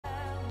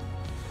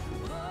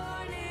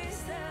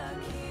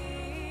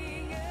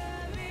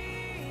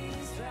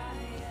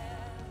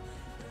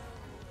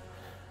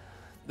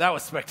That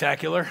was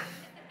spectacular.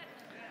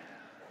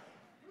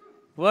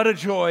 What a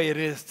joy it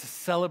is to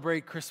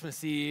celebrate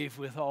Christmas Eve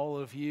with all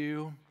of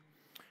you.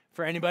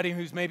 For anybody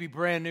who's maybe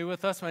brand new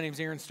with us, my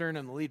name's Aaron Stern.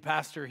 I'm the lead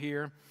pastor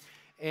here.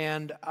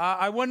 And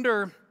I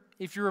wonder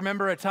if you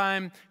remember a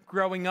time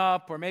growing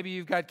up, or maybe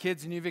you've got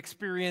kids and you've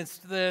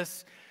experienced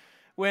this,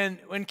 when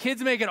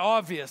kids make it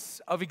obvious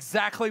of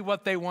exactly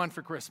what they want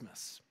for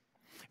Christmas.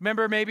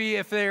 Remember maybe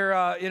if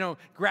they're,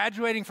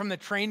 graduating from the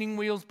training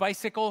wheels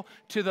bicycle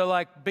to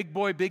the big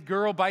boy, big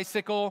girl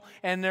bicycle,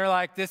 and they're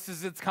like,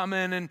 it's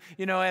coming. And,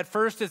 at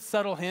first it's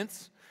subtle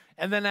hints.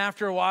 And then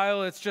after a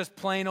while, it's just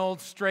plain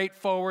old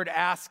straightforward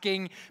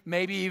asking,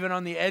 maybe even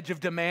on the edge of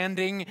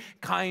demanding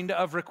kind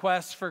of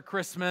requests for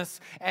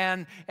Christmas.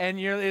 And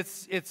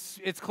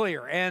it's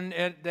clear.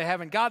 And they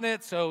haven't gotten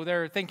it, so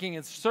they're thinking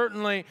it's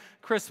certainly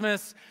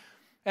Christmas.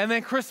 And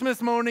then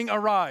Christmas morning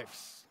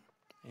arrives.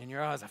 And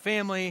you're as a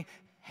family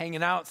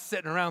hanging out,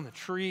 sitting around the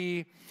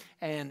tree,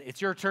 and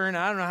it's your turn.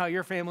 I don't know how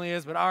your family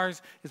is, but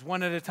ours is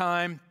one at a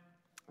time.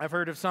 I've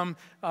heard of some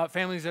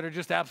families that are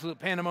just absolute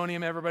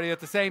pandemonium, everybody at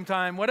the same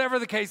time, whatever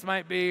the case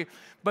might be.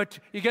 But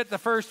you get the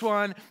first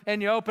one, and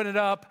you open it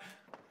up,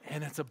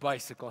 and it's a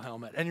bicycle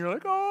helmet. And you're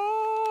like,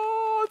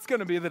 oh, it's going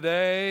to be the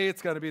day.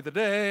 It's going to be the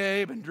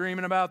day. Been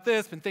dreaming about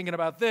this, been thinking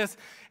about this.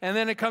 And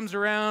then it comes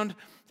around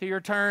to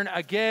your turn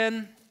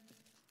again.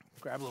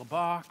 Grab a little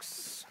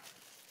box.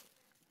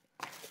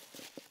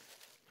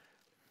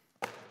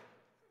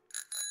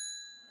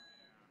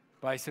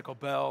 Bicycle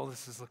bell,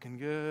 this is looking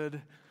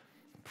good.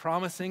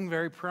 Promising,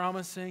 very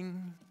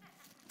promising.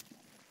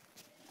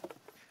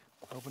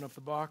 Open up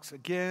the box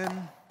again.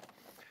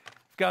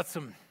 We've got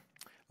some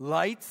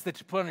lights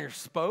that you put on your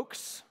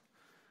spokes.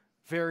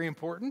 Very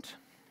important.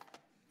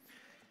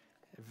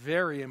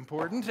 Very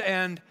important.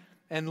 And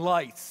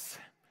lights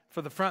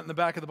for the front and the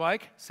back of the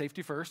bike.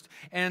 Safety first.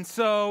 And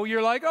so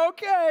you're like,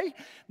 okay.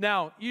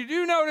 Now, you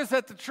do notice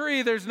at the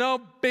tree there's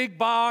no big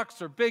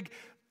box or big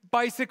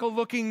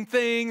bicycle-looking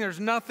thing. There's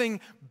nothing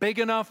big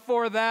enough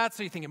for that.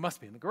 So you think it must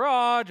be in the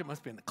garage. It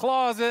must be in the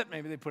closet.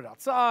 Maybe they put it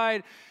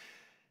outside.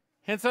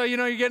 And so, you're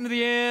getting to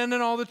the end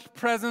and all the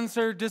presents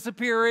are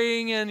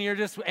disappearing and you're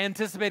just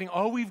anticipating,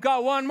 oh, we've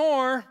got one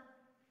more.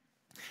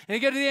 And you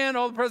get to the end,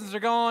 all the presents are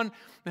gone.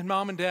 And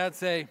mom and dad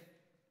say,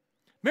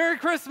 Merry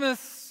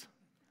Christmas.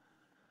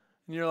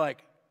 And they're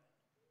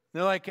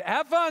like,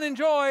 have fun,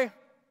 enjoy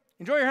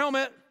your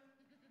helmet.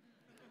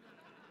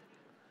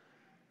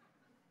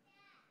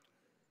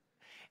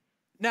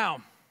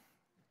 Now,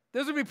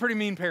 those would be pretty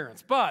mean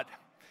parents, but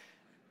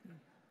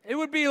it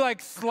would be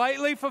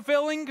slightly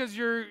fulfilling because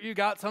you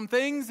got some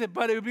things,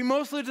 but it would be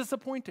mostly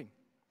disappointing.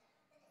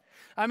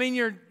 I mean,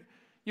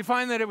 you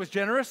find that it was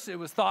generous, it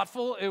was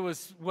thoughtful, it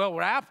was well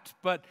wrapped,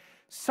 but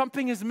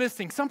something is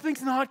missing.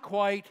 Something's not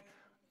quite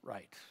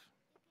right.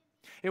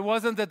 It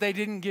wasn't that they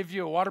didn't give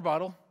you a water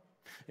bottle.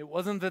 It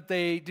wasn't that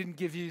they didn't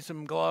give you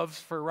some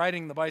gloves for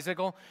riding the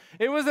bicycle.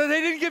 It was that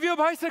they didn't give you a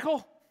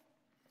bicycle.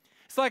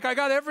 It's like I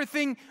got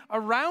everything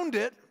around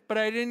it, but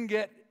I didn't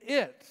get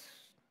it.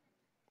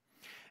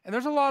 And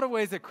there's a lot of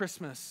ways that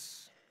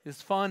Christmas is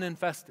fun and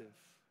festive,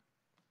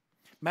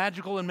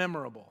 magical and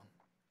memorable.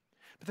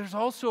 But there's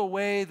also a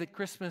way that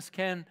Christmas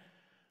can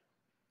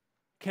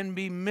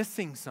be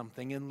missing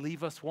something and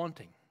leave us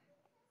wanting.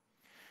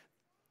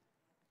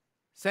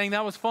 Saying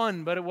that was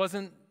fun, but it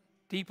wasn't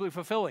deeply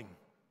fulfilling.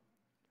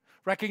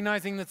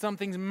 Recognizing that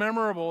something's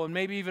memorable and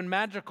maybe even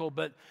magical,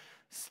 but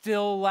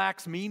still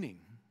lacks meaning.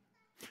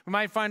 We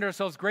might find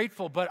ourselves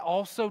grateful, but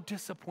also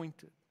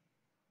disappointed.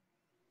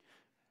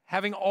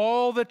 Having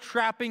all the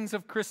trappings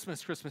of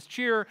Christmas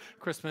cheer,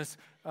 Christmas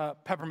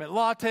peppermint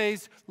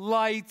lattes,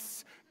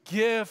 lights,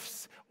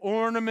 gifts,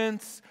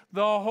 ornaments,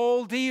 the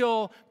whole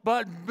deal,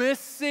 but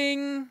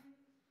missing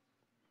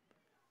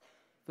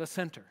the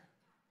center,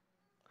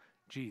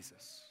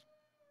 Jesus.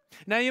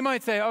 Now you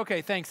might say,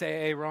 okay, thanks,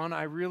 AA Ron,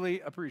 I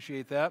really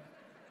appreciate that.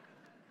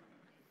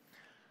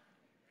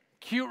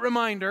 Cute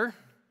reminder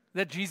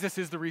that Jesus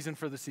is the reason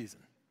for the season,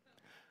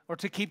 or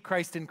to keep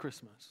Christ in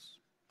Christmas.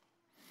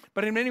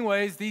 But in many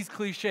ways, these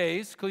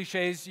cliches,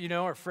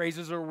 are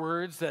phrases or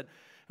words that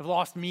have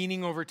lost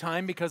meaning over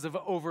time because of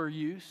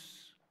overuse,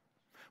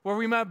 where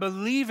we might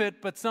believe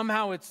it, but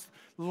somehow it's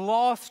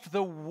lost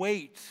the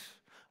weight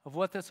of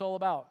what that's all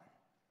about.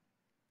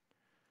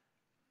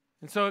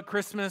 And so at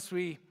Christmas,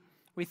 we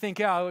think,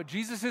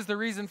 Jesus is the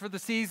reason for the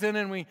season,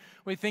 and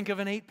we think of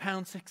an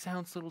 8-pound,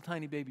 6-ounce little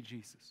tiny baby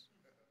Jesus.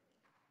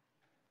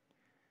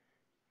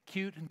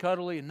 Cute and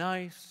cuddly and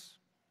nice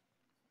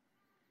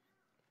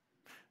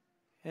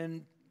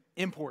and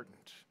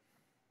important.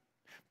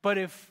 But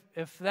if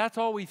that's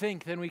all we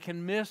think, then we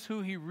can miss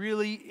who he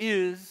really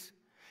is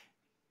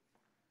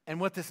and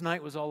what this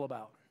night was all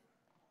about.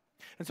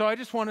 And so I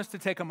just want us to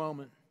take a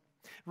moment,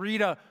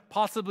 read a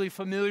possibly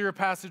familiar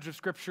passage of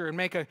Scripture and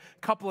make a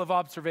couple of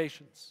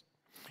observations.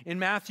 In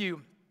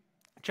Matthew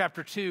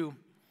chapter 2,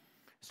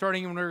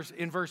 starting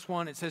in verse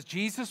 1, it says,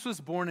 Jesus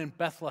was born in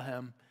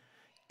Bethlehem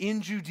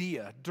in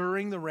Judea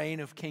during the reign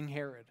of King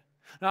Herod.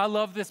 Now, I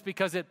love this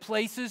because it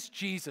places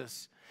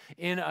Jesus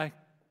in a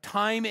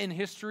time in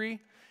history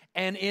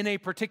and in a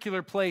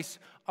particular place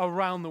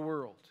around the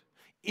world,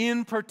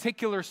 in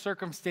particular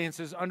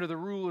circumstances under the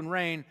rule and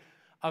reign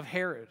of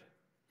Herod.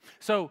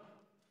 So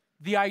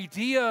the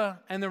idea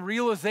and the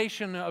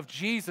realization of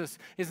Jesus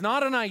is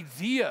not an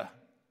idea.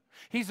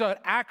 He's an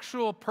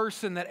actual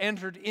person that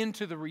entered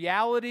into the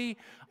reality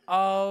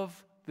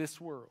of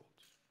this world.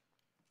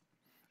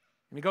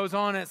 And it goes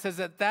on and it says,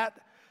 at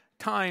that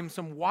time,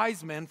 some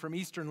wise men from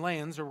eastern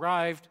lands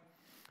arrived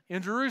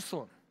in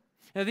Jerusalem.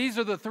 Now, these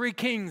are the three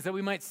kings that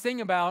we might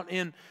sing about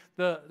in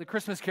the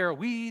Christmas carol,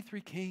 "We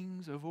three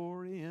kings of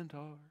Orient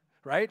are,"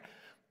 right?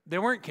 They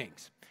weren't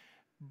kings.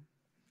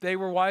 They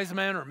were wise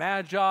men or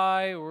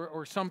magi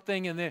or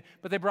something,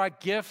 but they brought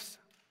gifts.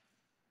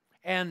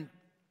 And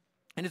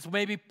it's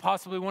maybe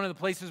possibly one of the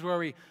places where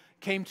we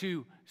came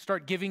to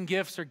start giving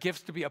gifts or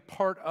gifts to be a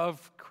part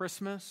of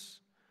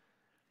Christmas.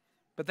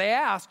 But they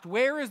asked,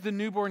 "Where is the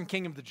newborn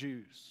King of the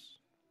Jews?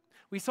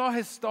 We saw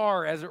his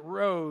star as it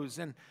rose,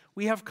 and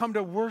we have come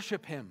to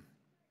worship him."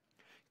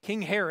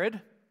 King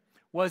Herod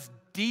was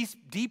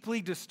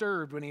deeply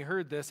disturbed when he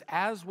heard this,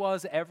 as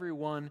was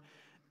everyone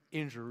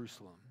in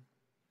Jerusalem.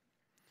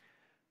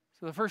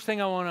 So the first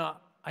thing I want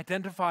to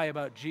identify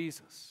about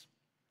Jesus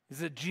is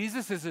that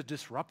Jesus is a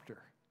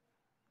disruptor.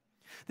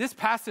 This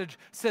passage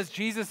says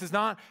Jesus is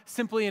not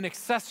simply an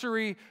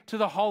accessory to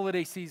the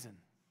holiday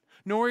season,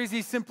 nor is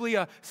he simply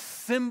a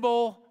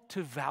symbol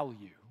to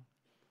value.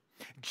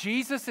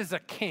 Jesus is a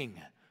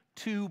king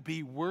to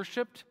be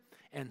worshiped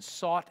and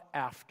sought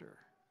after.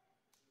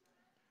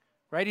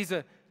 Right? He's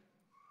a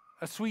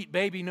sweet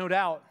baby, no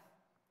doubt.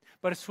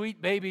 But a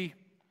sweet baby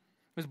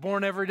was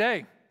born every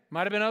day.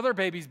 Might have been other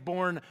babies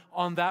born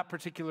on that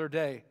particular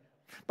day.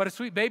 But a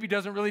sweet baby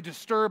doesn't really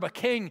disturb a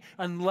king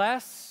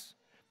unless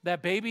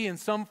that baby in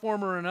some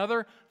form or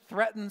another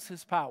threatens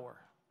his power.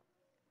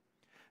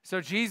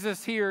 So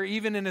Jesus here,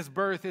 even in his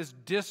birth, is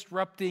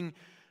disrupting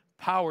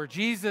power.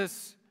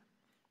 Jesus'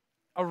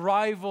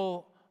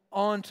 arrival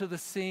onto the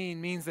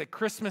scene means that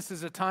Christmas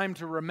is a time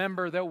to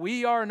remember that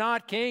we are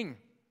not king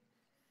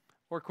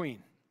or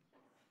queen.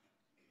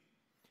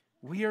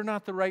 We are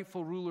not the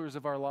rightful rulers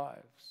of our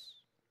lives.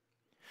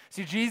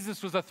 See,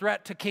 Jesus was a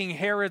threat to King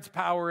Herod's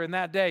power in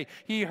that day.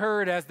 He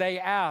heard as they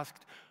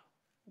asked,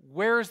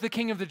 "Where is the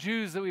King of the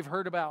Jews that we've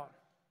heard about?"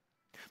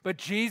 But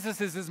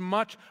Jesus is as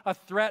much a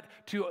threat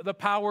to the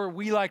power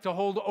we like to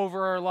hold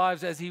over our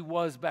lives as he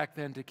was back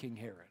then to King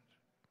Herod.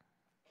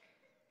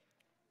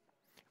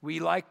 We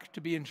like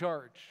to be in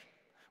charge.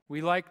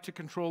 We like to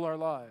control our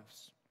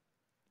lives.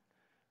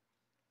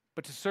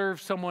 But to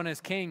serve someone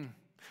as king,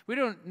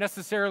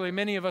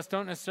 many of us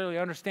don't necessarily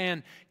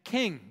understand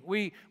king.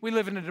 We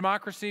live in a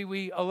democracy.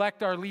 We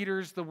elect our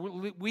leaders.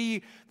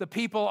 The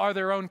people are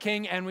their own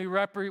king, and we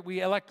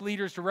elect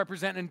leaders to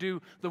represent and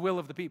do the will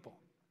of the people.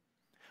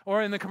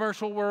 Or in the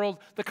commercial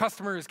world, the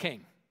customer is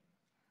king.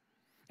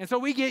 And so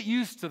we get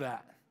used to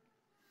that.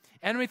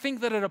 And we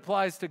think that it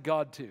applies to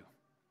God too,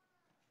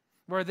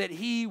 or that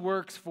he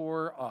works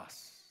for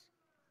us.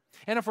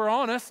 And if we're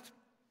honest,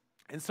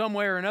 in some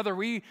way or another,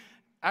 we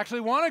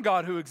actually want a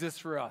God who exists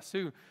for us,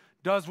 who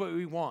does what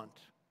we want.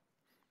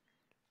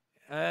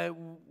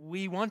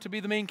 We want to be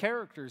the main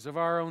characters of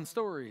our own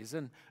stories.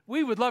 And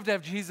we would love to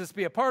have Jesus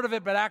be a part of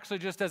it, but actually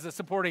just as a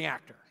supporting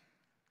actor.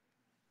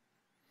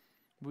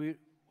 We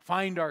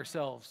find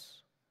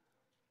ourselves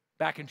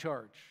back in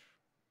charge.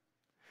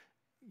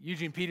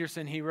 Eugene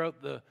Peterson, he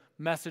wrote the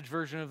Message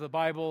version of the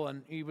Bible,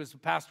 and he was a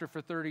pastor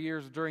for 30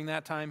 years. During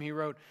that time, he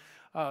wrote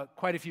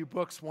quite a few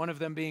books, one of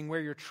them being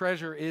Where Your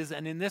Treasure Is.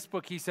 And in this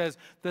book, he says,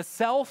 the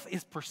self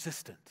is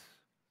persistent.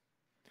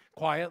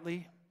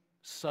 Quietly,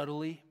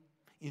 subtly,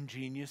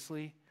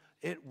 ingeniously,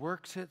 it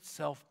works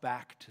itself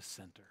back to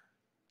center.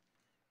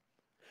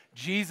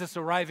 Jesus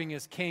arriving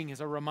as king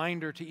is a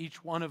reminder to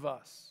each one of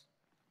us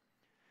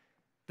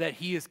that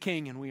he is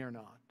king and we are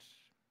not.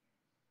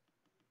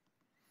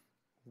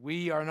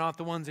 We are not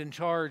the ones in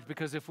charge,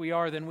 because if we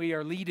are, then we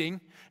are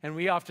leading, and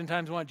we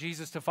oftentimes want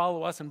Jesus to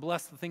follow us and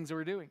bless the things that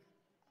we're doing.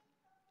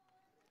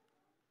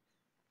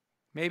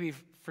 Maybe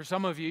for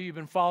some of you, you've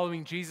been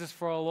following Jesus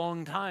for a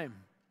long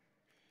time.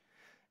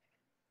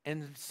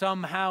 And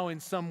somehow, in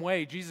some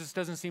way, Jesus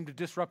doesn't seem to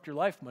disrupt your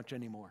life much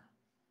anymore.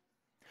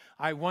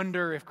 I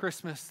wonder if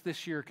Christmas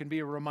this year can be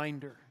a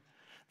reminder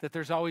that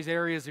there's always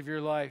areas of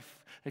your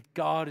life that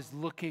God is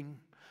looking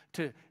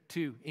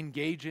to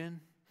engage in,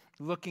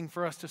 looking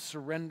for us to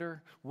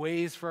surrender,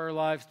 ways for our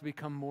lives to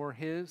become more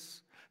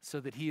his, so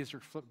that he is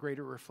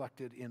greater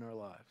reflected in our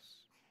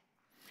lives.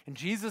 And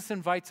Jesus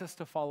invites us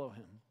to follow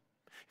him.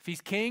 If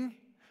he's king,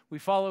 we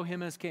follow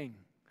him as king,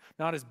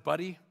 not as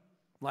buddy,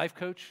 life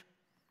coach,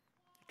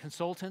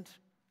 consultant,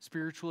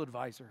 spiritual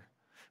advisor,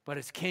 but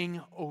as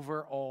king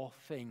over all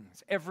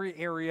things. Every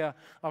area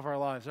of our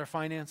lives, our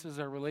finances,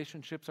 our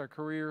relationships, our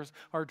careers,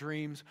 our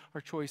dreams,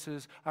 our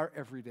choices, our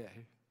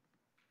everyday.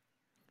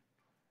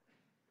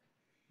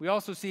 We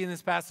also see in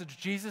this passage,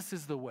 Jesus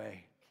is the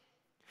way.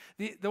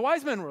 The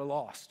wise men were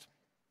lost.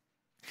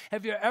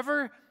 Have you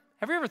ever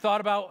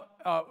thought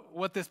about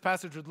what this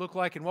passage would look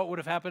like and what would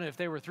have happened if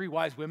they were three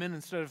wise women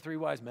instead of three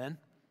wise men?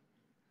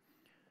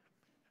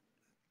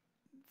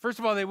 First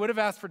of all, they would have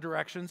asked for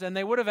directions, and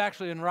they would have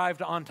actually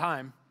arrived on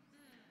time.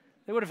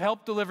 They would have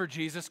helped deliver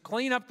Jesus,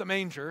 clean up the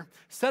manger,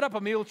 set up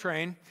a meal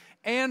train,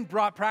 and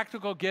brought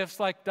practical gifts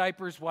like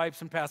diapers,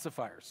 wipes, and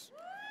pacifiers.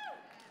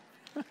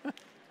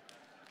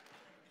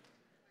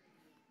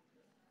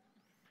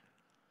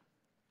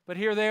 But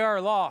here they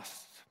are,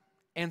 lost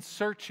and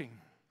searching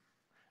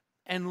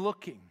and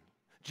looking.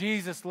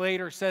 Jesus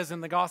later says in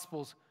the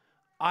Gospels,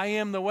 I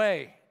am the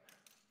way,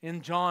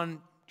 in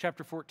John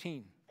chapter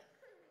 14.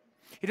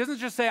 He doesn't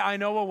just say, I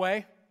know a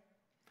way,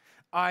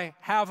 I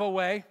have a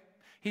way.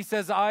 He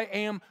says, I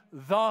am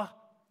the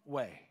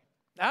way.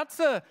 That's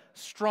a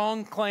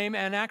strong claim,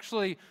 and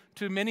actually,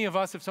 to many of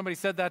us, if somebody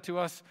said that to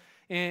us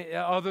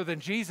other than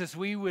Jesus,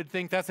 we would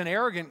think that's an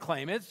arrogant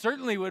claim. It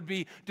certainly would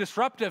be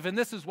disruptive, and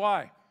this is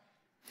why.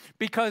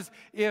 Because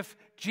if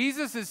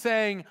Jesus is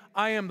saying,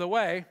 I am the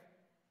way,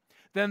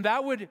 then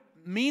that would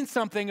mean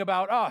something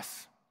about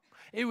us.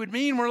 It would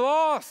mean we're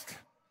lost,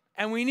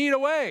 and we need a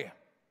way.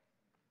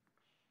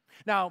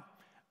 Now,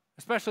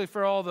 especially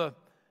for all the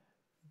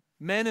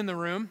men in the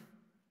room,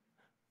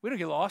 we don't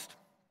get lost,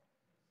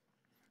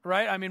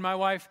 right? I mean, my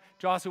wife,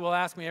 Jocelyn, will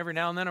ask me every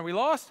now and then, are we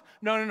lost?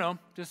 No,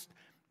 just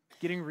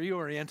getting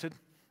reoriented.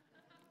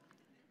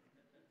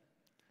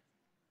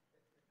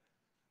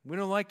 We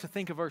don't like to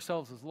think of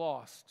ourselves as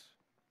lost.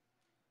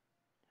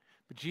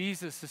 But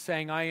Jesus is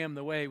saying, I am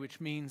the way, which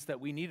means that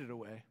we needed a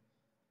way.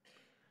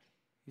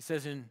 He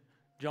says in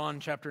John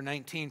chapter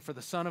 19, for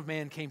the Son of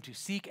Man came to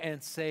seek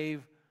and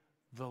save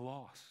the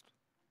lost.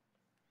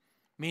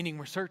 Meaning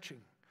we're searching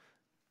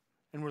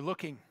and we're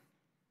looking.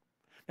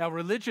 Now,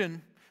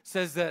 religion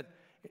says that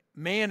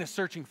man is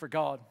searching for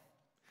God,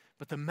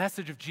 but the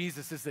message of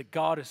Jesus is that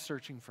God is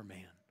searching for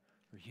man,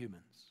 for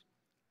humans.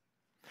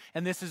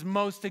 And this is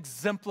most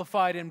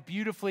exemplified and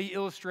beautifully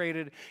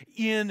illustrated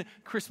in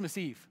Christmas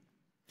Eve.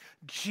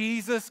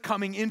 Jesus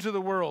coming into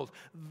the world,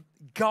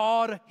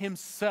 God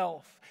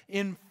himself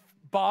in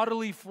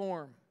bodily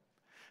form.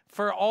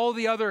 For all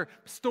the other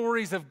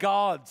stories of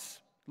gods,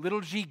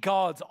 little g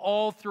gods,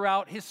 all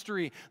throughout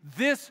history,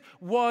 this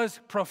was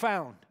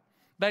profound.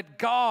 That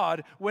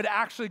God would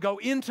actually go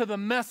into the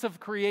mess of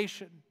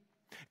creation,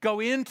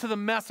 go into the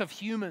mess of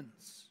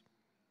humans.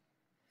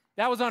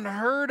 That was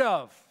unheard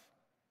of.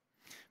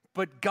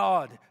 But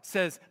God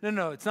says,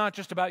 no, it's not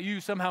just about you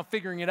somehow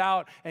figuring it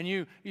out and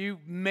you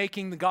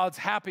making the gods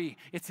happy.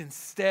 It's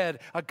instead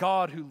a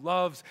God who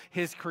loves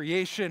his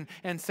creation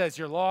and says,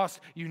 you're lost,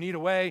 you need a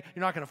way,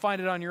 you're not going to find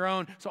it on your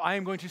own, so I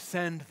am going to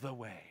send the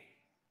way.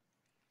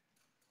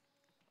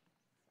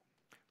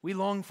 We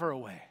long for a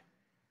way.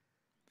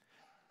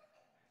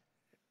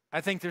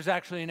 I think there's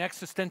actually an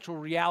existential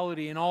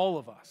reality in all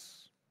of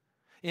us,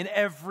 in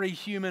every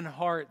human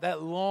heart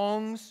that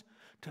longs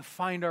to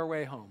find our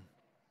way home.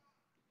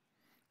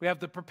 We have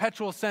the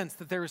perpetual sense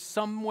that there is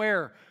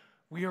somewhere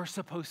we are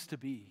supposed to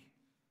be.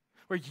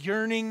 We're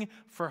yearning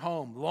for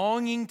home,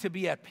 longing to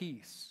be at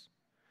peace.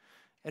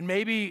 And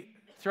maybe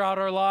throughout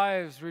our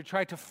lives, we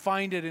try to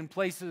find it in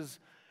places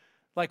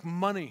like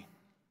money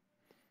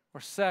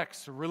or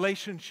sex or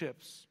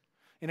relationships,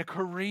 in a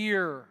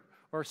career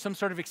or some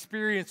sort of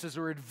experiences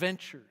or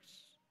adventures.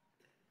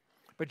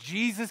 But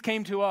Jesus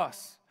came to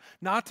us,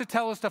 not to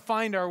tell us to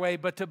find our way,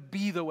 but to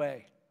be the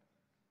way.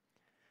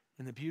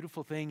 And the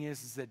beautiful thing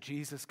is that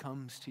Jesus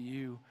comes to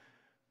you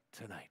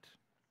tonight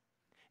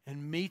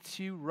and meets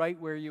you right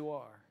where you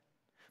are,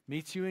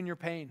 meets you in your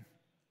pain,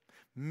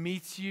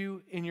 meets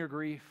you in your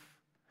grief,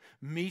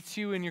 meets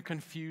you in your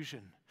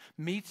confusion,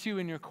 meets you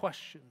in your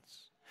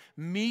questions,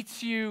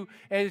 meets you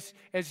as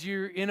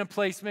you're in a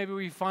place maybe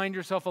where you find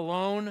yourself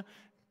alone,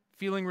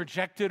 feeling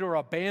rejected or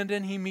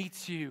abandoned. He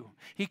meets you.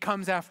 He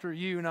comes after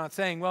you, not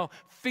saying, well,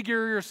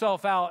 figure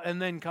yourself out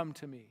and then come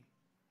to me.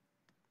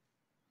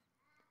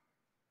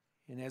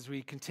 And as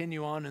we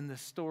continue on in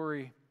this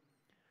story,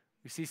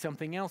 we see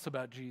something else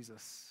about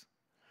Jesus,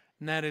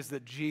 and that is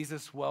that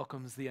Jesus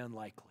welcomes the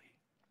unlikely.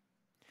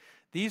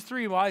 These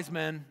three wise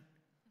men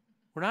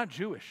were not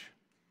Jewish.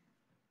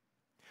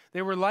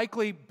 They were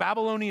likely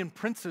Babylonian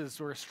princes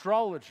or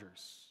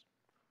astrologers.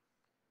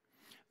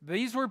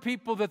 These were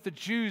people that the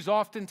Jews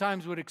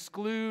oftentimes would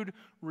exclude,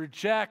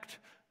 reject,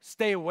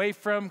 stay away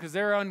from because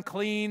they're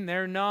unclean,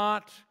 they're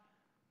not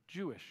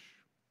Jewish.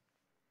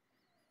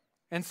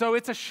 And so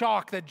it's a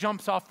shock that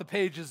jumps off the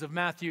pages of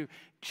Matthew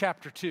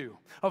chapter 2.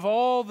 Of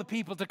all the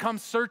people to come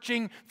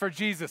searching for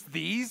Jesus,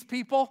 these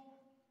people,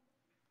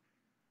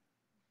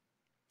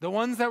 the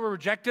ones that were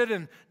rejected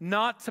and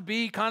not to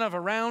be kind of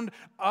around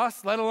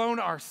us, let alone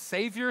our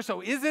Savior. So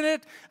isn't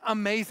it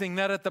amazing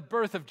that at the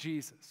birth of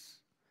Jesus,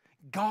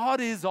 God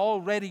is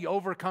already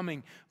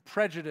overcoming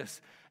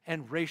prejudice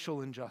and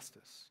racial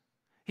injustice.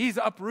 He's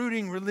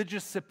uprooting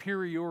religious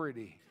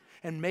superiority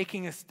and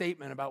making a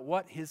statement about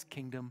what his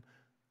kingdom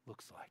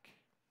looks like.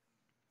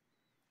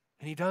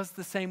 And he does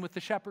the same with the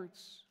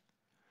shepherds.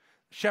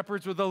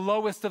 Shepherds were the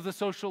lowest of the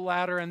social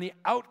ladder and the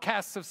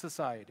outcasts of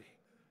society.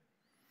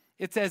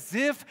 It's as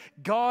if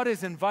God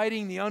is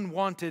inviting the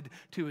unwanted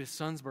to his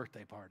son's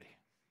birthday party.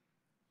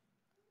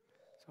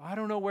 So I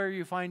don't know where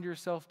you find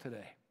yourself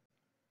today.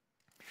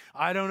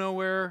 I don't know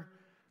where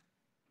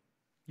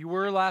you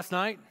were last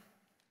night.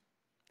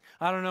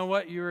 I don't know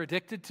what you're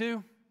addicted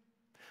to.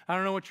 I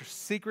don't know what your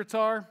secrets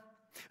are.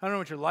 I don't know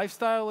what your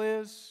lifestyle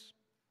is.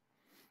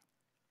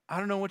 I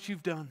don't know what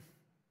you've done.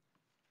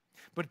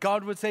 But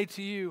God would say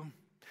to you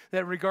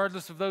that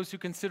regardless of those who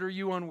consider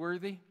you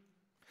unworthy,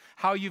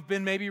 how you've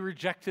been maybe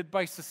rejected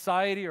by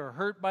society or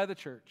hurt by the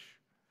church,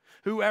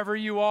 whoever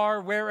you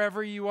are,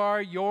 wherever you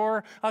are,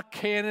 you're a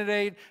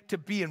candidate to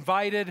be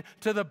invited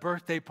to the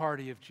birthday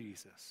party of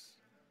Jesus.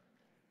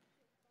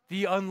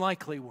 The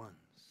unlikely ones,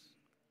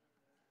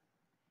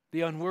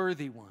 the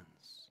unworthy ones,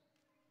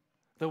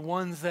 the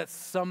ones that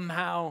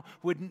somehow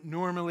wouldn't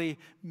normally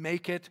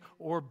make it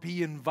or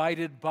be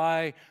invited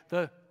by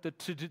the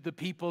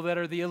people that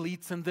are the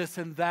elites and this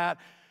and that.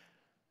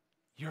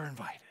 You're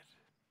invited.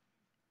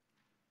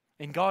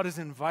 And God is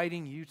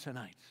inviting you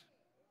tonight.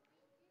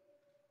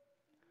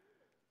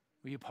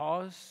 Will you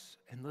pause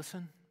and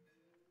listen?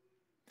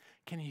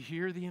 Can you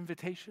hear the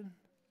invitation?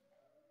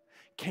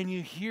 Can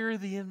you hear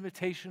the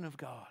invitation of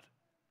God?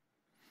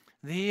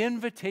 The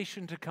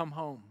invitation to come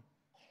home.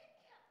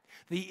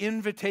 The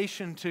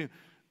invitation to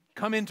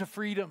come into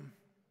freedom.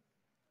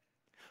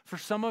 For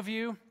some of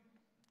you,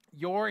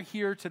 you're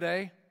here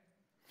today,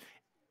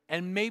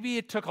 and maybe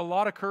it took a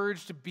lot of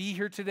courage to be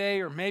here today,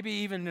 or maybe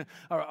even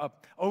a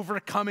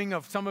overcoming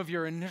of some of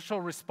your initial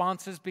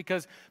responses,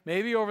 because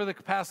maybe over the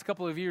past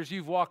couple of years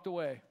you've walked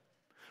away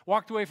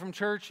from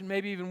church, and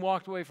maybe even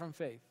walked away from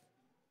faith.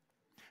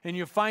 And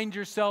you find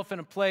yourself in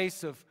a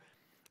place of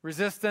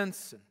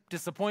resistance and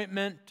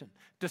disappointment and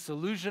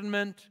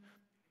disillusionment.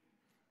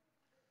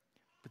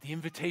 But the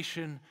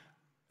invitation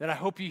that I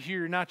hope you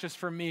hear, not just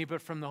from me,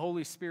 but from the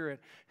Holy Spirit,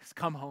 is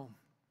come home.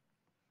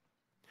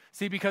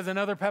 See, because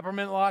another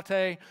peppermint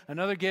latte,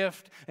 another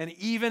gift, and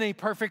even a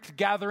perfect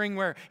gathering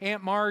where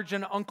Aunt Marge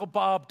and Uncle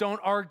Bob don't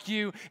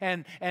argue,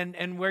 and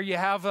where you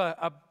have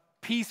a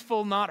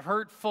peaceful, not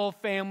hurtful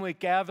family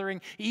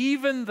gathering,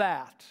 even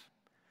that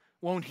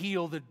won't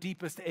heal the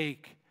deepest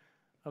ache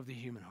of the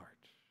human heart.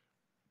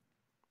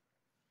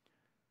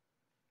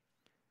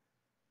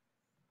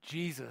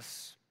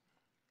 Jesus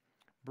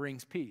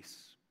brings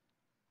peace.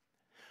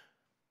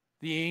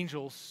 The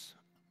angels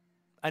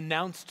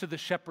announced to the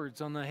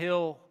shepherds on the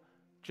hill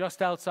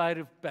just outside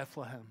of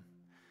Bethlehem,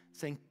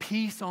 saying,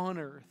 peace on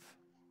earth.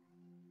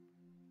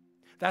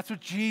 That's what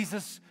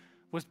Jesus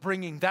was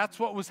bringing. That's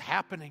what was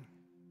happening.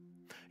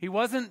 He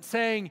wasn't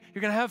saying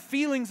you're going to have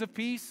feelings of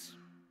peace.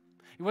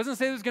 He wasn't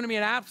saying there's going to be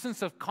an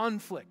absence of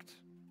conflict.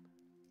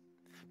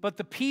 But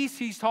the peace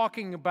he's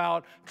talking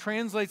about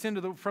translates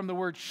from the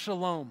word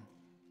shalom.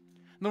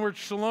 And the word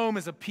shalom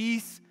is a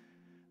peace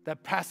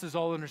that passes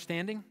all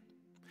understanding.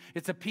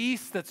 It's a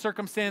peace that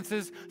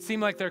circumstances seem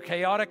like they're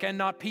chaotic and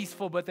not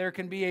peaceful, but there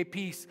can be a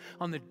peace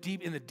in the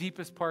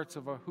deepest parts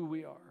of who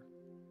we are.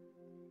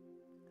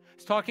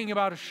 It's talking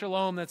about a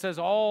shalom that says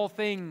all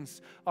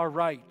things are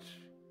right.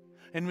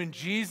 And when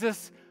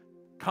Jesus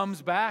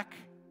comes back,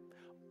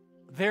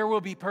 there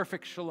will be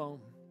perfect shalom.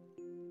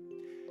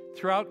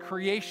 Throughout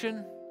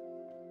creation,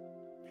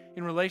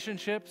 in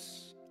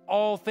relationships,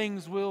 all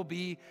things will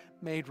be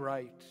made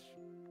right.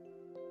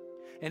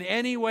 In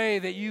any way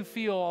that you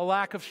feel a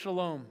lack of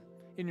shalom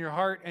in your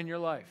heart and your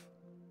life,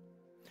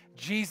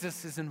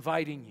 Jesus is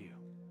inviting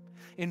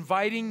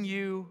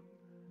you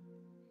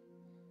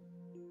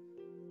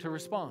to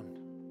respond,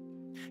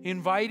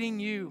 inviting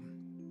you,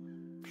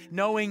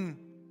 knowing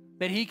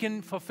that he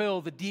can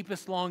fulfill the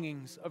deepest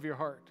longings of your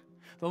heart,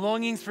 the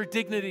longings for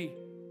dignity,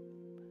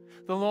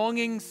 the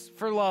longings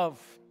for love,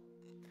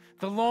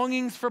 the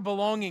longings for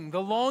belonging,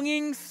 the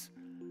longings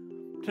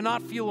to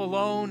not feel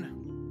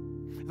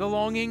alone, the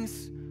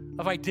longings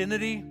of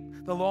identity,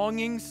 the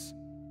longings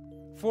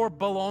for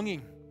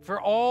belonging, for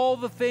all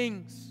the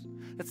things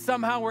that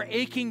somehow we're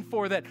aching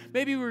for, that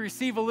maybe we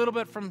receive a little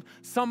bit from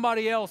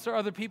somebody else or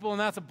other people, and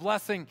that's a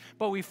blessing,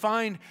 but we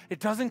find it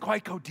doesn't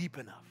quite go deep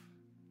enough.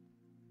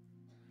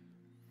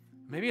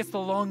 Maybe it's the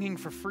longing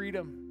for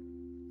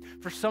freedom.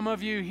 For some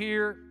of you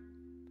here,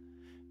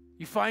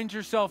 you find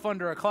yourself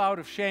under a cloud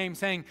of shame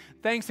saying,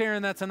 thanks,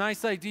 Aaron, that's a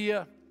nice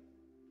idea.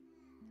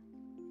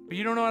 But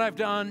you don't know what I've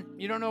done.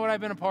 You don't know what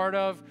I've been a part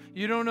of.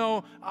 You don't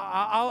know,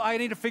 I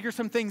need to figure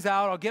some things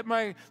out. I'll get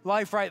my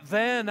life right.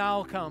 Then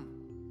I'll come.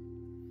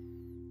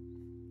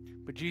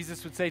 But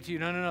Jesus would say to you,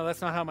 no,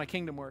 that's not how my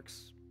kingdom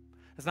works.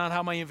 That's not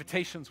how my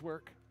invitations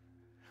work.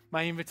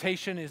 My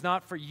invitation is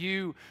not for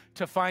you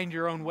to find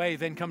your own way,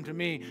 then come to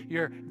me.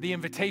 The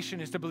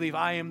invitation is to believe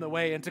I am the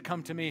way and to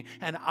come to me,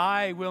 and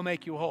I will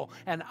make you whole,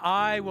 and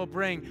I will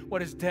bring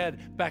what is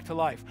dead back to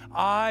life.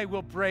 I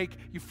will break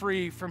you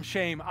free from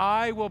shame.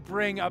 I will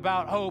bring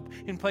about hope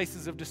in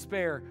places of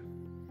despair.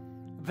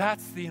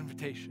 That's the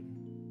invitation.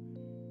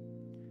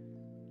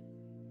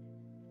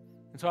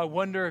 And so I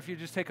wonder if you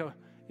just take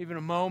even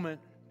a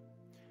moment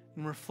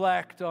and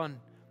reflect on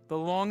the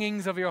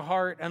longings of your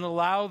heart and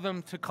allow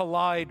them to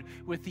collide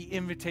with the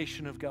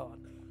invitation of God.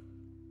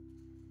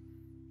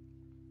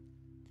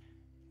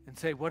 And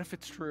say, what if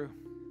it's true?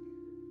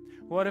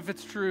 What if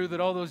it's true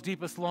that all those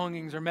deepest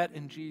longings are met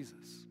in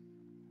Jesus?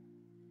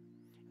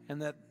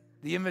 and that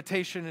the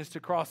invitation is to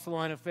cross the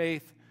line of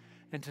faith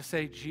and to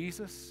say,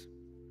 Jesus,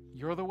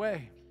 you're the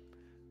way,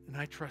 and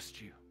I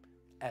trust you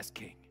as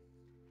King.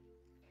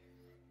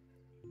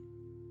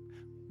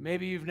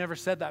 Maybe you've never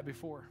said that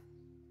before,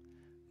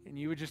 and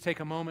you would just take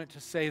a moment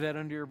to say that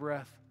under your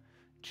breath.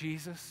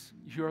 Jesus,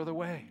 you're the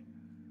way.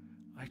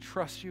 I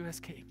trust you as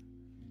King.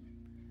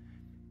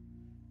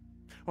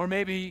 Or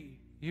maybe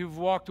you've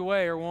walked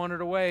away or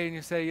wandered away and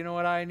you say, you know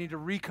what, I need to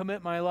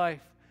recommit my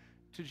life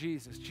to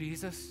Jesus.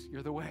 Jesus,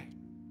 you're the way.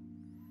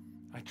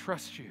 I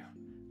trust you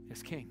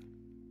as King.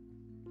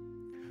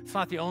 It's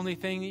not the only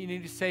thing that you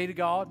need to say to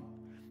God,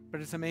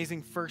 but it's an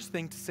amazing first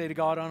thing to say to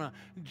God on a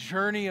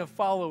journey of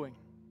following,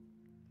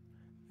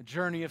 a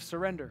journey of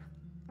surrender.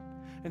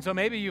 And so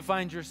maybe you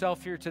find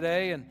yourself here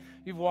today and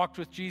you've walked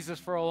with Jesus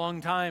for a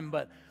long time,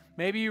 but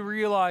maybe you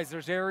realize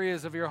there's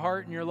areas of your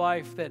heart and your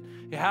life that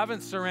you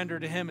haven't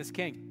surrendered to Him as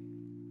King.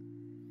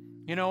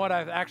 You know what?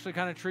 I've actually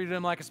kind of treated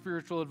Him like a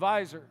spiritual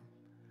advisor.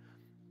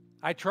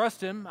 I trust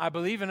Him. I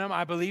believe in Him.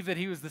 I believe that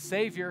He was the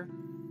Savior.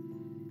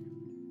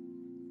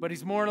 But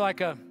He's more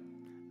like an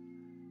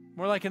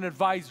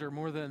advisor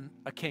more than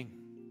a king.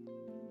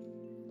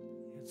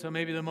 And so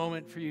maybe the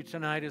moment for you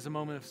tonight is a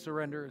moment of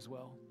surrender as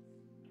well.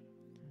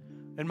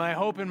 And my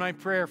hope and my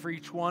prayer for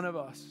each one of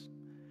us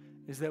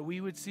is that we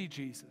would see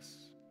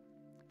Jesus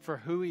for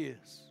who He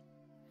is.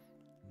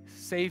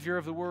 Savior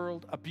of the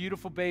world, a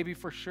beautiful baby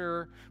for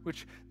sure,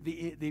 which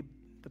the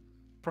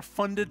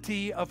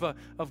profundity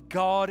of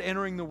God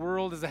entering the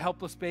world as a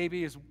helpless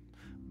baby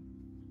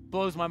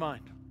blows my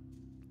mind.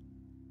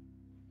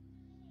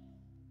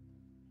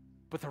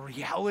 But the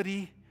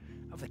reality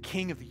of the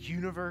King of the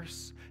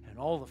universe and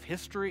all of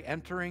history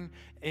entering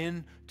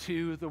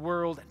into the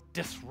world and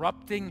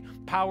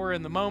disrupting power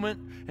in the moment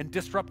and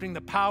disrupting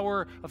the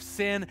power of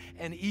sin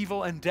and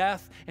evil and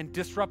death and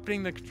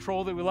disrupting the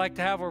control that we like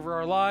to have over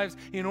our lives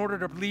in order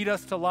to lead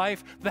us to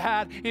life,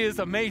 that is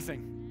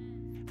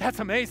amazing. That's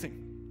amazing.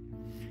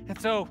 And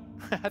so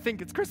I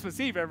think it's Christmas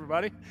Eve,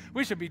 everybody.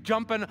 We should be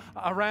jumping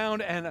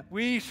around and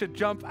we should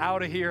jump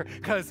out of here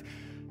because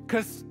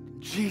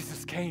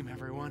Jesus came,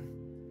 everyone,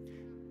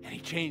 and He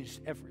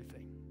changed everything.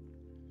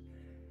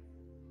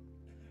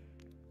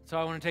 So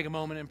I want to take a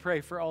moment and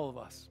pray for all of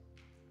us.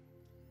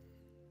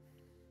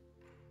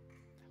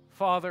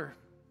 Father,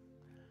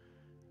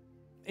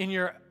 in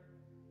your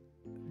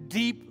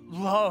deep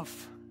love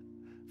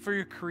for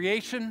your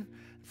creation,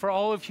 for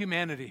all of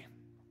humanity,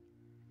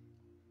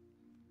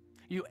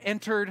 you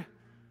entered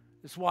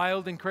this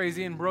wild and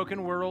crazy and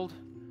broken world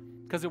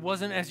because it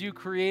wasn't as you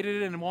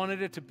created it and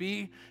wanted it to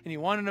be, and you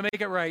wanted to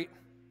make it right.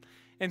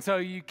 And so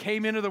you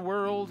came into the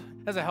world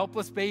as a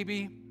helpless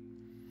baby,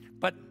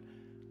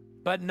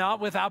 but not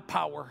without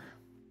power.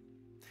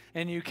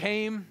 And you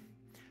came,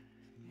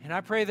 and I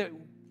pray that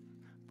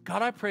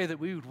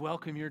we would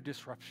welcome your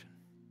disruption.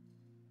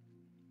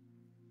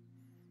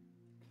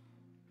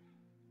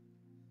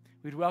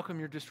 We'd welcome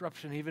your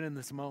disruption even in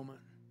this moment.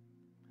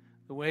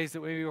 The ways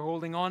that we are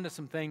holding on to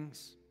some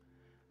things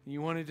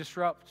you want to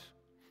disrupt.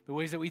 The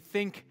ways that we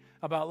think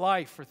about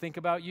life or think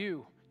about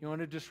you. You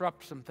want to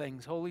disrupt some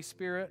things. Holy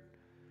Spirit,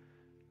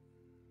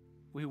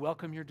 we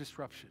welcome your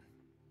disruption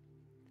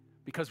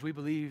because we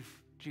believe,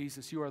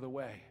 Jesus, you are the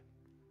way.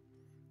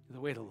 You're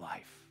the way to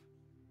life.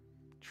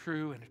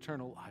 True and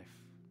eternal life.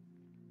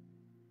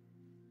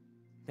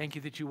 Thank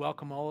you that you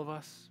welcome all of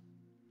us.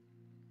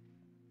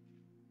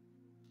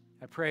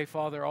 I pray,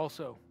 Father,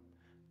 also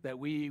that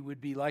we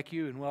would be like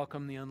you and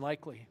welcome the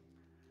unlikely,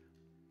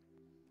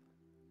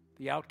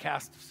 the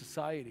outcast of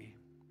society,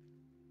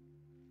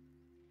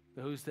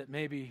 those that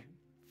maybe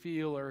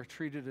feel or are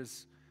treated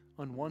as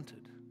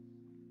unwanted.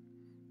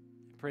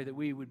 I pray that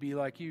we would be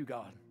like you,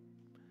 God,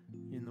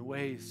 in the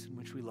ways in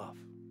which we love.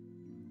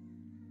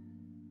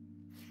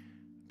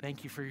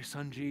 Thank you for your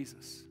Son,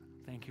 Jesus.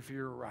 Thank you for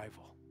your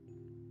arrival.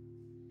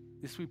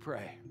 This we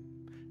pray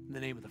in the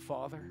name of the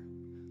Father,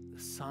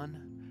 the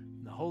Son,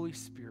 and the Holy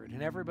Spirit.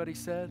 And everybody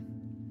said,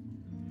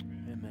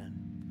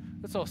 Amen.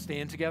 Let's all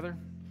stand together.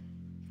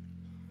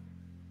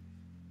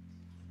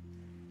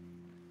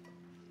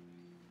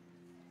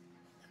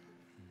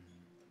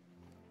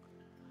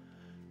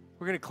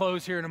 We're going to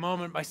close here in a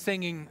moment by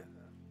singing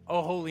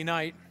O Holy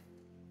Night.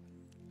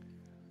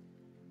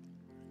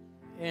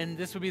 And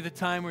this would be the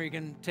time where you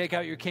can take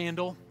out your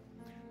candle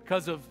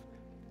because of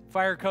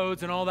fire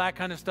codes and all that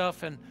kind of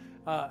stuff and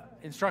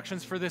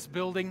instructions for this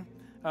building.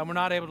 We're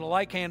not able to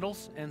light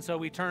candles, and so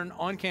we turn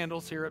on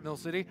candles here at Mill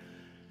City.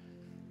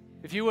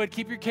 If you would,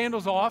 keep your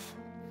candles off.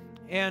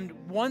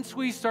 And once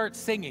we start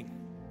singing,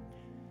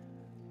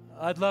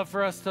 I'd love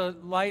for us to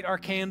light our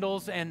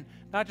candles and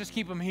not just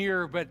keep them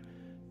here, but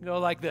go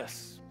like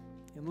this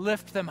and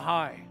lift them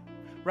high,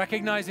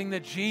 recognizing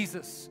that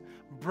Jesus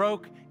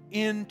broke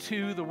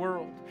into the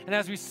world. And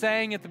as we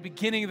sang at the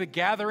beginning of the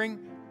gathering,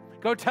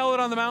 go tell it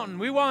on the mountain.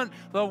 We want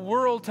the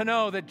world to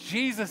know that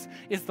Jesus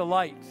is the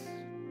light.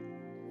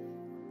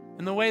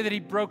 And the way that he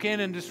broke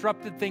in and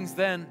disrupted things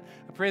then,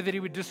 I pray that he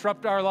would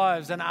disrupt our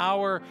lives and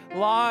our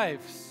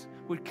lives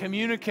would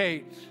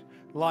communicate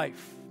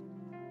life.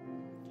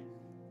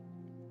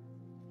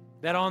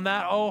 that on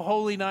that, oh,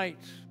 holy night,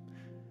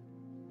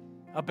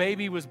 a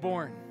baby was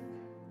born.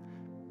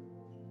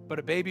 But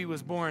a baby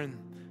was born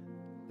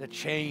that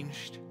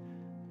changed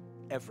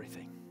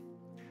everything.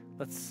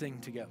 Let's sing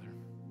together.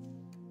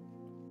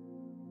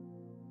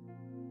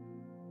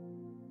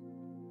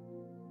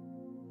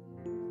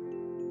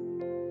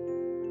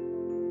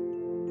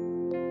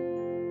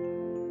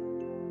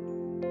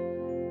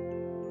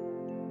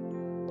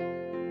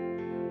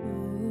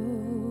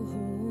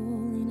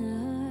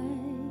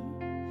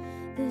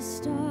 The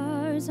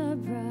stars are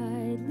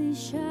brightly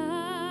shining.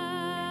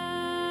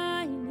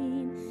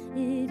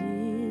 It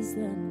is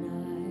the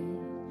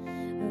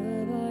night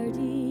of our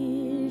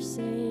dear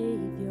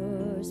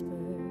Savior's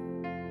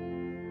birth.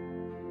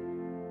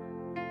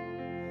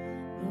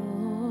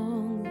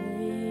 Long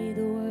lay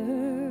the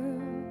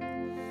world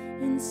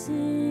in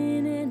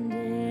sin and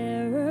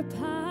error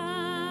pining,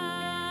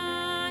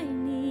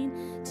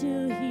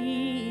 till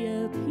he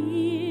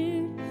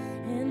appeared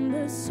and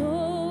the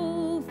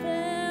soul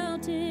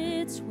felt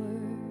its worth.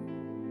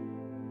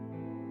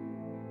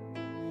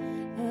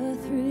 A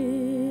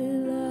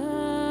thrill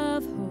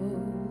of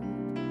hope,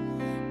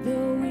 the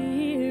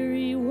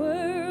weary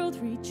world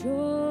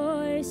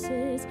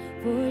rejoices,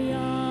 for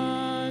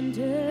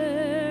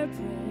yonder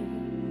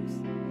breaks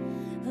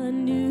a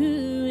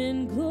new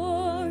and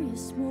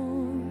glorious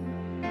morn.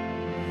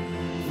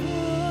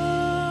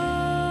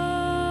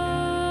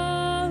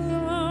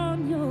 Fall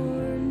on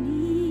your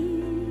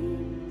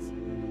knees,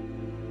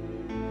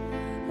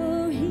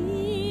 oh, hear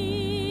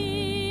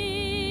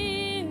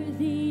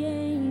the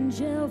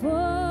angel voices,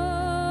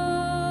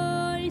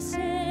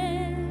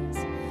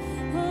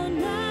 oh,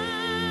 night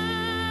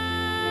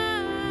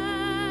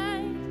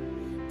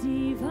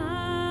divine,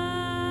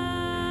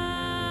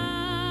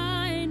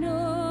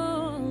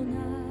 oh,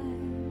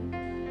 night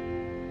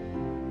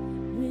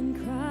when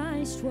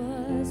Christ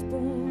was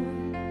born.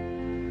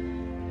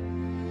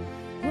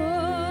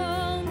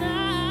 Oh, night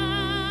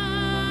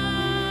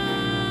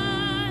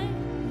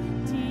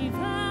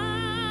divine,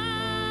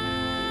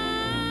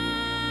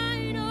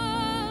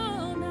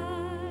 oh,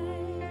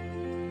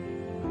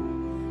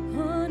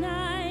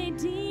 night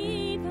divine.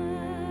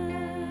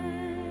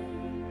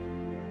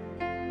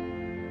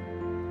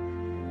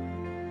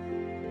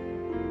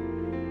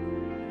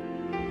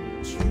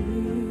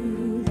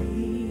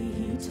 Truly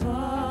he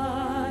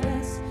taught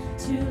us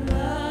to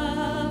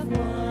love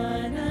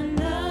one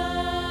another.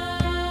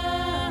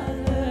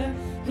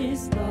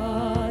 His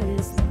law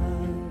is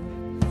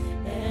love,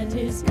 and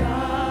his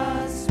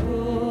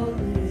gospel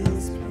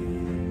is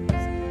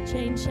peace.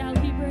 Chain shall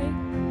he break?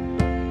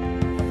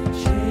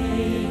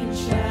 Chain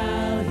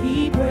shall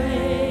he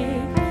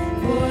break,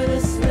 for the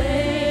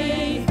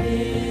slave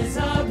is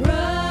our brother,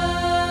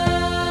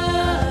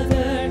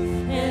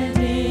 and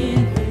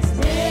in his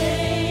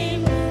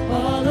name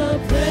all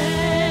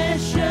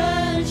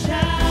oppression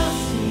shall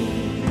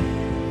cease.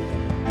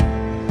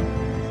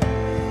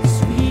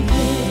 Sweet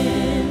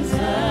hymns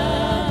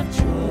of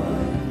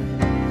joy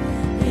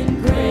in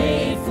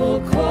grateful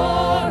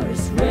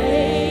chorus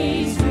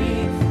raise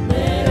we,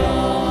 let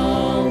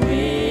all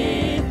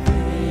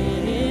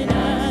within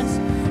us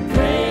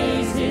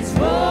praise his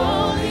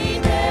holy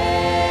name.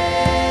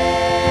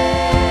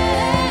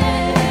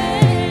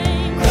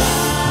 Christ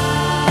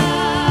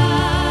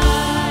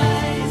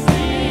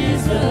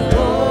is the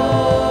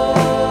Lord.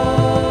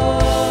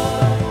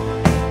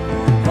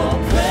 Oh,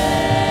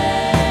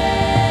 praise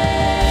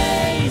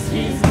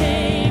his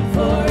name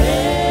forever.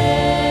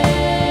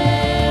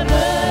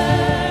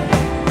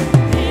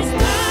 His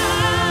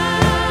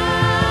power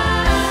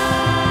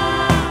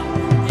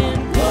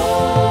and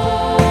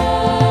glory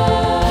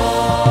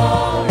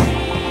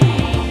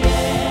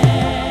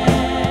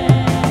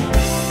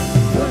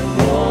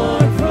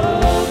forevermore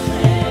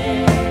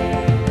proclaim.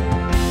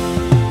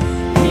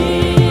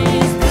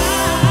 His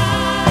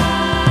power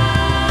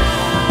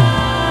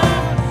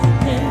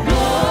and glory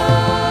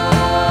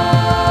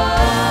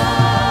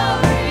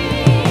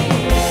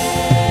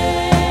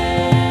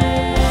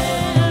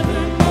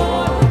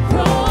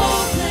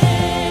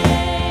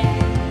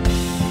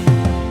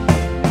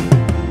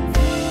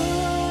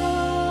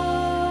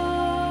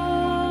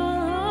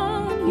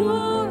on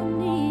your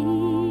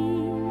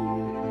knees.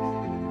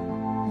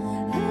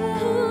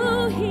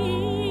 Oh,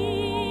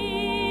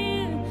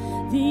 hear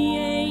the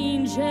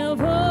angel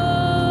voices,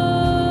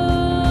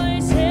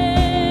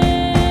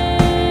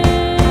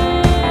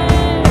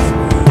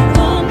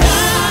 oh, night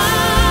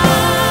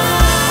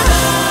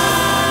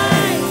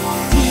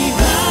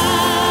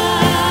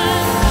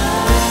divine,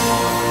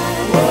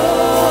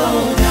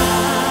 oh,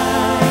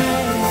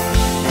 night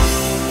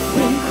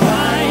when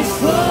Christ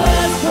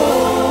was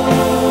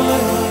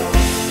born.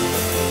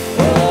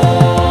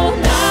 Oh,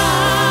 night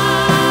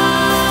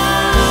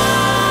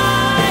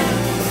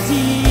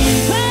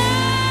divine.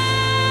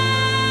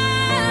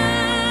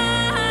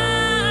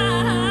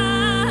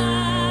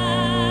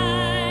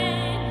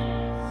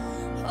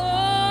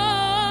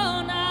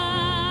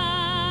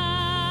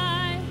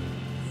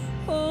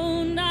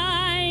 Oh,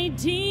 night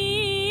divine.